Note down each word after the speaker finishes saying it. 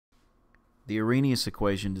The Arrhenius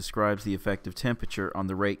equation describes the effect of temperature on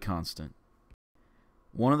the rate constant.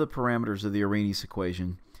 One of the parameters of the Arrhenius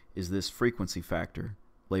equation is this frequency factor,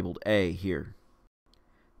 labeled A here.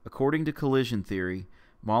 According to collision theory,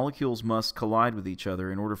 molecules must collide with each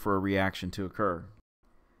other in order for a reaction to occur.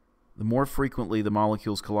 The more frequently the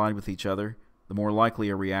molecules collide with each other, the more likely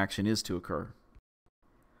a reaction is to occur.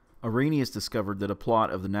 Arrhenius discovered that a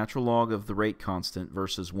plot of the natural log of the rate constant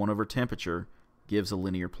versus 1 over temperature gives a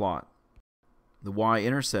linear plot. The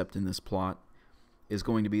y-intercept in this plot is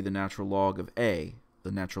going to be the natural log of A,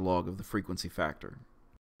 the natural log of the frequency factor.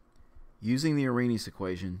 Using the Arrhenius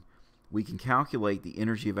equation, we can calculate the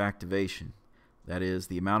energy of activation, that is,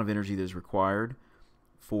 the amount of energy that is required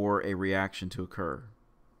for a reaction to occur.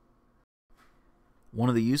 One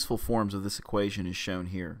of the useful forms of this equation is shown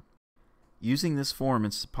here. Using this form,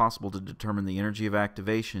 it's possible to determine the energy of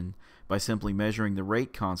activation by simply measuring the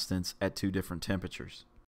rate constants at two different temperatures.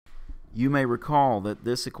 You may recall that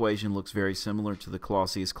this equation looks very similar to the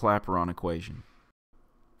Clausius-Clapeyron equation.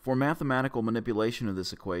 For mathematical manipulation of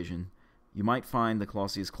this equation, you might find the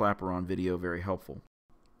Clausius-Clapeyron video very helpful.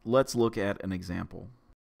 Let's look at an example.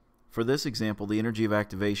 For this example, the energy of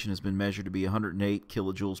activation has been measured to be 108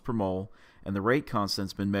 kilojoules per mole, and the rate constant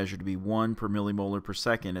has been measured to be 1 per millimolar per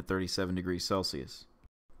second at 37 degrees Celsius.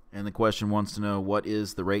 And the question wants to know, what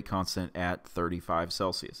is the rate constant at 35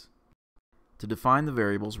 Celsius? To define the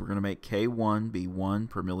variables, we're going to make K1 be 1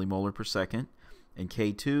 per millimolar per second, and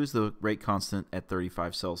K2 is the rate constant at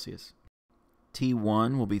 35 Celsius.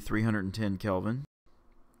 T1 will be 310 Kelvin,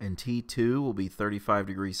 and T2 will be 35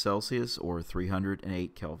 degrees Celsius, or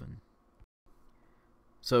 308 Kelvin.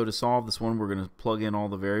 So to solve this one, we're going to plug in all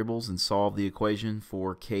the variables and solve the equation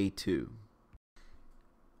for K2.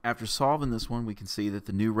 After solving this one, we can see that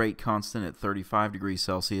the new rate constant at 35 degrees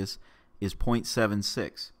Celsius is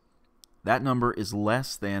 0.76. That number is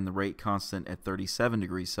less than the rate constant at 37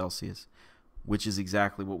 degrees Celsius, which is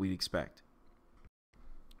exactly what we'd expect.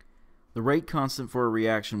 The rate constant for a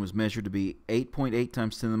reaction was measured to be 8.8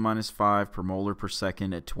 times 10 to the minus 5 per molar per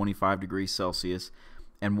second at 25 degrees Celsius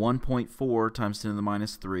and 1.4 times 10 to the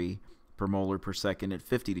minus 3 per molar per second at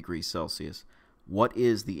 50 degrees Celsius. What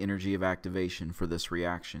is the energy of activation for this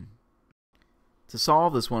reaction? To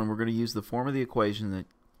solve this one, we're going to use the form of the equation that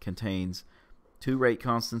contains two rate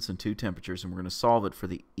constants and two temperatures, and we're going to solve it for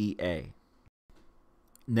the EA.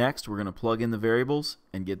 Next, we're going to plug in the variables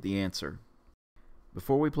and get the answer.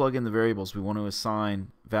 Before we plug in the variables, we want to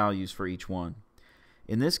assign values for each one.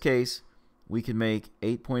 In this case, we can make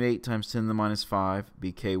 8.8 times 10 to the minus 5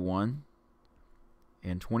 be K1,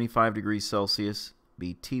 and 25 degrees Celsius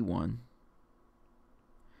be T1.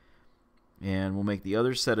 And we'll make the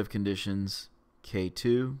other set of conditions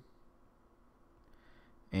K2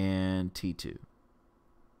 and T2.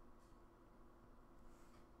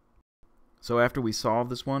 So after we solve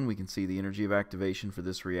this one, we can see the energy of activation for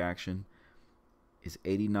this reaction is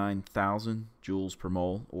 89,000 joules per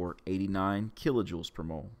mole, or 89 kilojoules per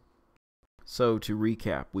mole. So to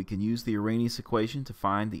recap, we can use the Arrhenius equation to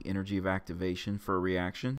find the energy of activation for a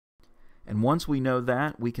reaction. And once we know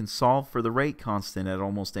that, we can solve for the rate constant at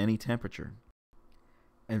almost any temperature.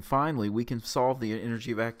 And finally, we can solve the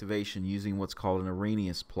energy of activation using what's called an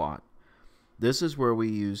Arrhenius plot. This is where we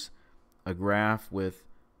use a graph with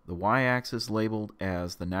the y-axis labeled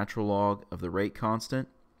as the natural log of the rate constant,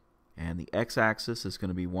 and the x-axis is going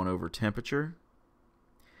to be 1 over temperature,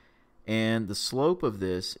 and the slope of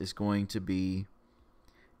this is going to be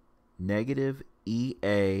negative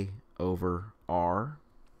EA over R.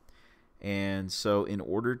 And so in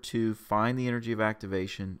order to find the energy of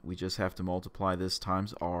activation, we just have to multiply this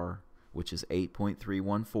times R, which is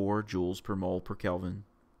 8.314 joules per mole per Kelvin.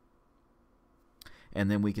 And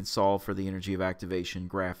then we can solve for the energy of activation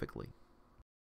graphically.